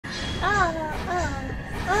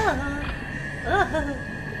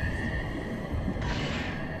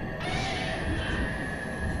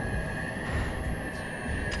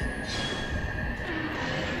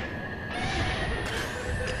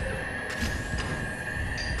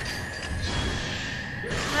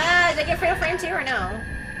Did I get Fatal Frame 2 or no?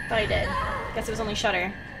 Thought I did. Guess it was only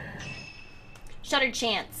Shutter. Shuttered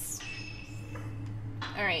Chance.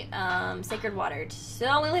 Alright, Sacred Water.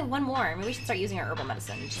 So we only have one more. Maybe we should start using our herbal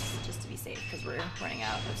medicine just to be safe, because we're running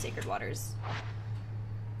out of Sacred Waters.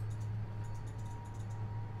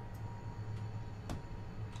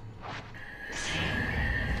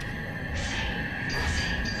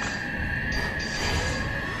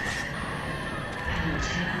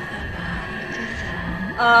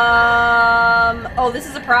 Oh, this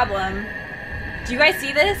is a problem. Do you guys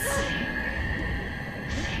see this?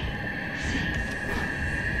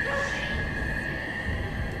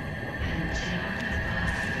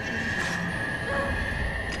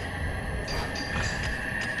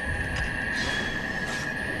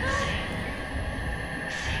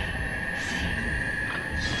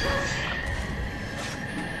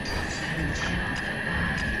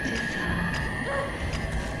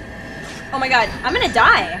 Oh my god, I'm gonna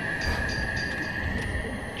die.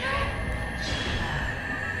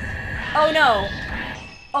 Oh no.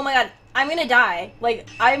 Oh my god, I'm gonna die. Like,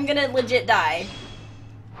 I'm gonna legit die.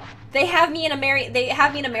 They have me in a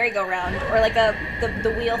merry-go-round, or like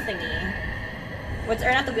the wheel thingy.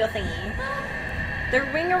 Or not the wheel thingy.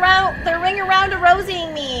 They're ring around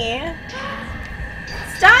Rosieing me.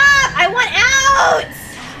 Stop! I want out!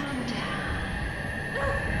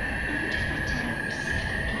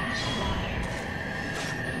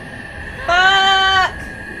 Fuck!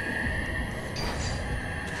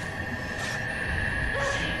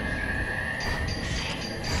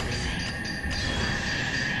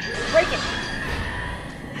 Break it.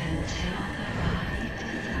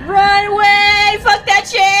 Run away! Fuck that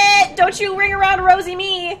shit! Don't you ring around Rosie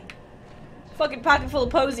me! Fucking pocket full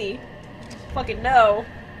of posy. Fucking no.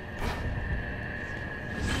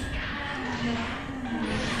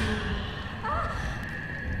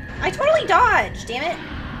 I totally dodged, damn it.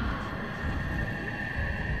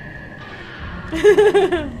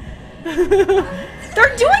 They're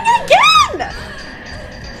doing it again!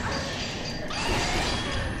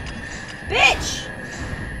 Bitch!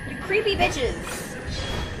 You creepy bitches.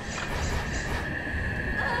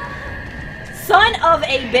 Son of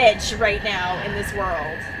a bitch right now in this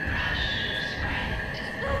world.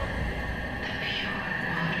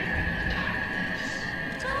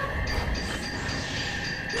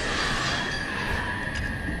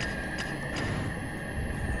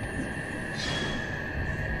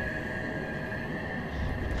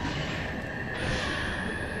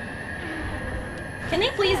 Can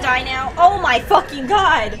they please die now? Oh my fucking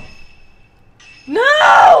god!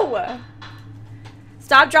 No!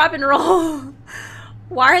 Stop, drop, and roll.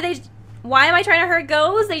 Why am I trying to hurt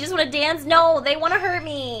ghosts? They just want to dance? No, they want to hurt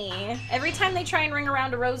me. Every time they try and ring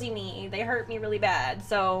around to Rosie me, they hurt me really bad.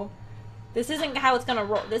 So this isn't how it's gonna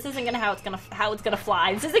roll. This isn't how it's gonna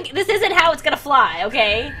fly. This isn't how it's gonna fly,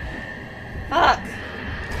 okay? Fuck.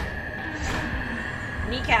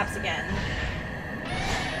 Kneecaps again.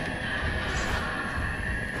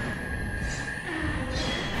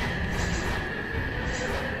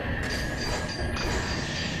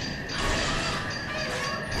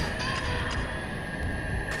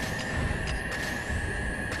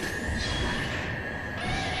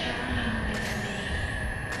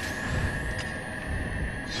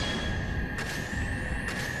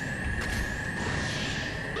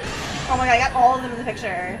 Oh my god, I got all of them in the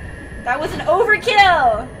picture. That was an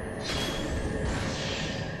overkill!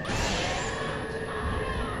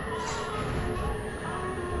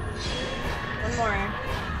 One more.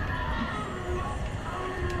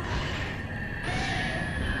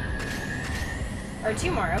 Or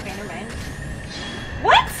two more, okay, never mind.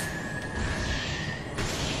 What?!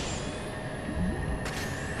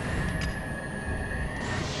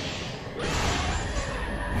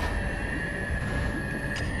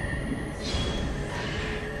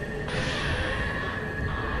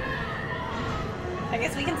 I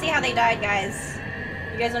guess we can see how they died, guys.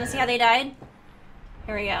 You guys want to see how they died?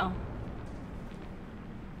 Here we go.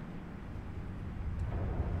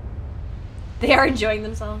 They are enjoying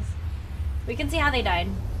themselves. We can see how they died.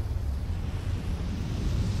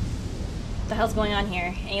 What the hell's going on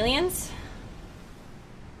here? Aliens?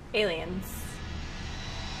 Aliens.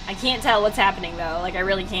 I can't tell what's happening, though. Like, I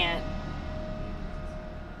really can't.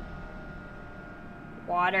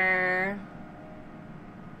 Water...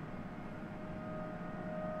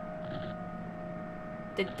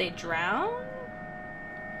 Did they drown?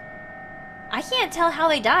 I can't tell how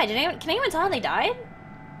they died. Can anyone tell how they died?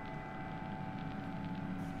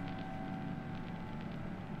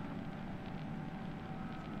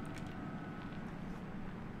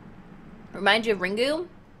 Remind you of Ringu?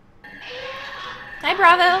 Hi,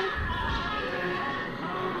 Bravo.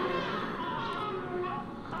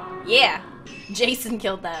 Yeah. Jason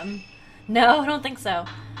killed them. No, I don't think so.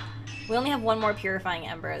 We only have one more purifying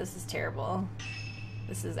ember. This is terrible.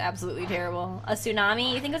 This is absolutely terrible. A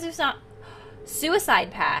tsunami? You think it's a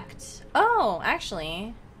suicide pact? Oh,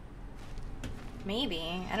 actually.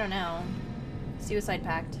 Maybe. I don't know. Suicide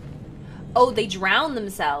pact. Oh, they drown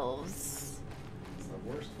themselves. It's the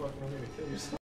worst fucking way to kill yourself.